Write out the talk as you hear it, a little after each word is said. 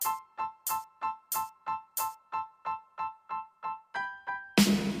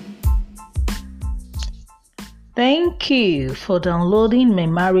Thank you for downloading my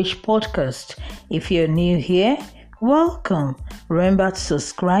marriage podcast. If you're new here, welcome. Remember to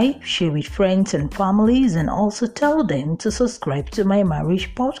subscribe, share with friends and families, and also tell them to subscribe to my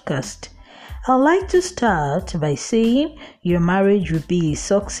marriage podcast. I'd like to start by saying your marriage will be a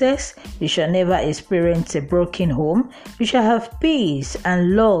success. You shall never experience a broken home. You shall have peace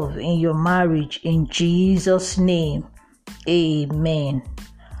and love in your marriage in Jesus' name. Amen.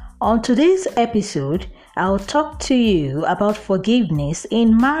 On today's episode, I'll talk to you about forgiveness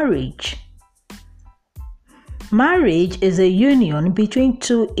in marriage. Marriage is a union between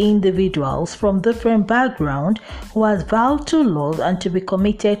two individuals from different backgrounds who have vowed to love and to be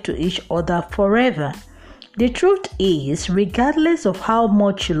committed to each other forever. The truth is, regardless of how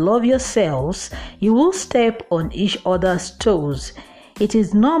much you love yourselves, you will step on each other's toes. It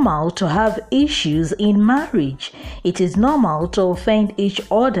is normal to have issues in marriage. It is normal to offend each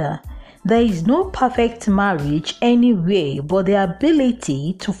other. There is no perfect marriage anyway, but the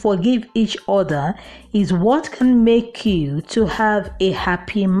ability to forgive each other is what can make you to have a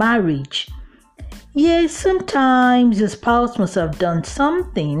happy marriage. Yes, sometimes your spouse must have done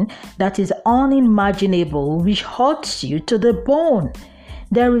something that is unimaginable which hurts you to the bone.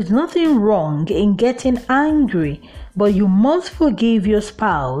 There is nothing wrong in getting angry, but you must forgive your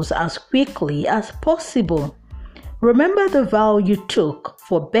spouse as quickly as possible. Remember the vow you took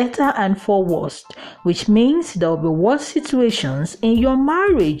for better and for worse, which means there will be worse situations in your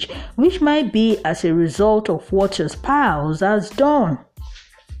marriage, which might be as a result of what your spouse has done.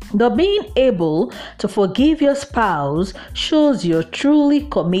 But being able to forgive your spouse shows you're truly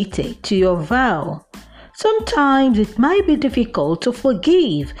committed to your vow. Sometimes it might be difficult to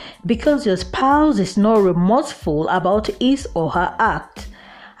forgive because your spouse is not remorseful about his or her act.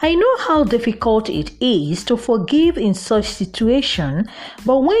 I know how difficult it is to forgive in such situation,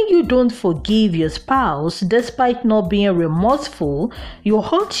 but when you don't forgive your spouse despite not being remorseful, you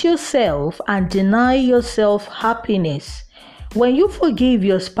hurt yourself and deny yourself happiness. When you forgive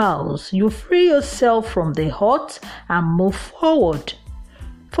your spouse, you free yourself from the hurt and move forward.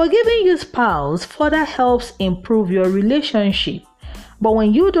 Forgiving your spouse further helps improve your relationship. But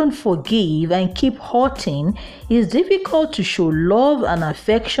when you don't forgive and keep hurting, it's difficult to show love and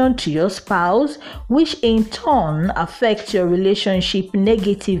affection to your spouse, which in turn affects your relationship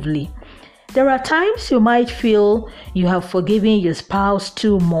negatively. There are times you might feel you have forgiven your spouse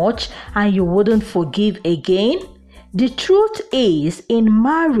too much and you wouldn't forgive again. The truth is, in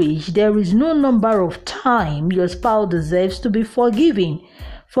marriage, there is no number of times your spouse deserves to be forgiven.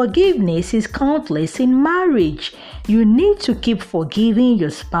 Forgiveness is countless in marriage. You need to keep forgiving your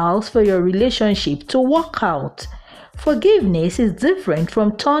spouse for your relationship to work out. Forgiveness is different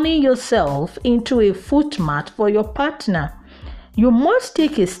from turning yourself into a footmat for your partner. You must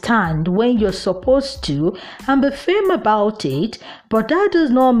take a stand when you're supposed to and be firm about it, but that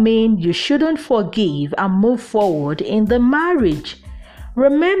does not mean you shouldn't forgive and move forward in the marriage.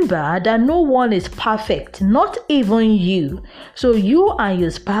 Remember that no one is perfect, not even you. So you and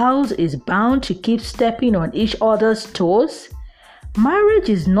your spouse is bound to keep stepping on each other's toes. Marriage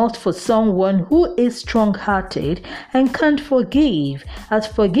is not for someone who is strong-hearted and can't forgive, as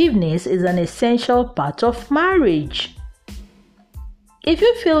forgiveness is an essential part of marriage. If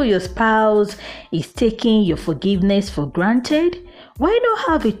you feel your spouse is taking your forgiveness for granted, why not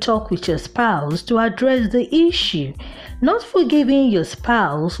have a talk with your spouse to address the issue? Not forgiving your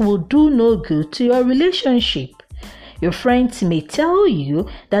spouse will do no good to your relationship. Your friends may tell you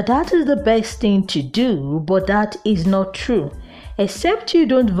that is the best thing to do, but that is not true. Except you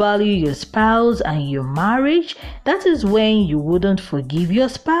don't value your spouse and your marriage, that is when you wouldn't forgive your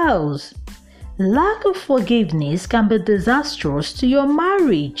spouse. Lack of forgiveness can be disastrous to your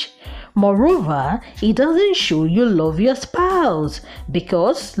marriage. Moreover, it doesn't show you love your spouse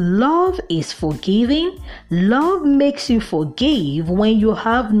because love is forgiving. Love makes you forgive when you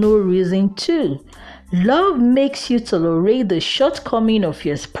have no reason to. Love makes you tolerate the shortcoming of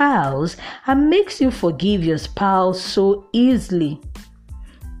your spouse and makes you forgive your spouse so easily.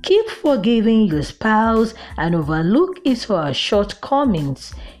 Keep forgiving your spouse and overlook his or her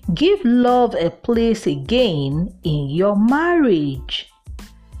shortcomings. Give love a place again in your marriage.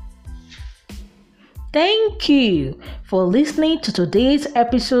 Thank you for listening to today's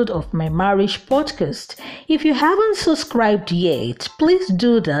episode of my marriage podcast. If you haven't subscribed yet, please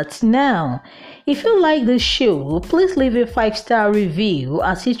do that now. If you like the show, please leave a 5-star review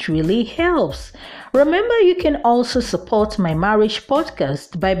as it really helps. Remember, you can also support my marriage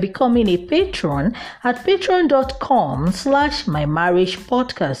podcast by becoming a patron at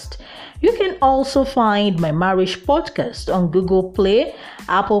patreon.com/mymarriagepodcast. You can also find my marriage podcast on Google Play,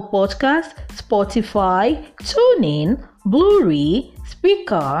 Apple Podcasts, Spotify, TuneIn, Blu-ray,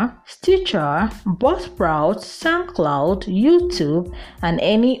 Speaker, Stitcher, Buzzsprout, SoundCloud, YouTube, and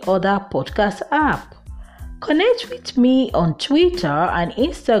any other podcast app. Connect with me on Twitter and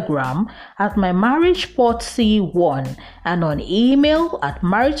Instagram at mymarriagepodc1 and on email at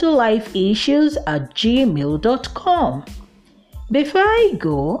maritallifeissues@gmail.com. Before I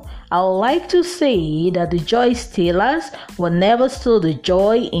go, I would like to say that the joy stealers will never steal the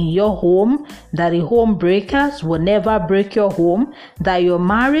joy in your home, that the home breakers will never break your home, that your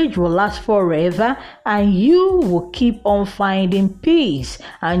marriage will last forever, and you will keep on finding peace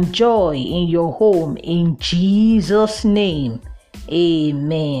and joy in your home in Jesus' name.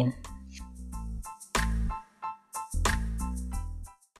 Amen.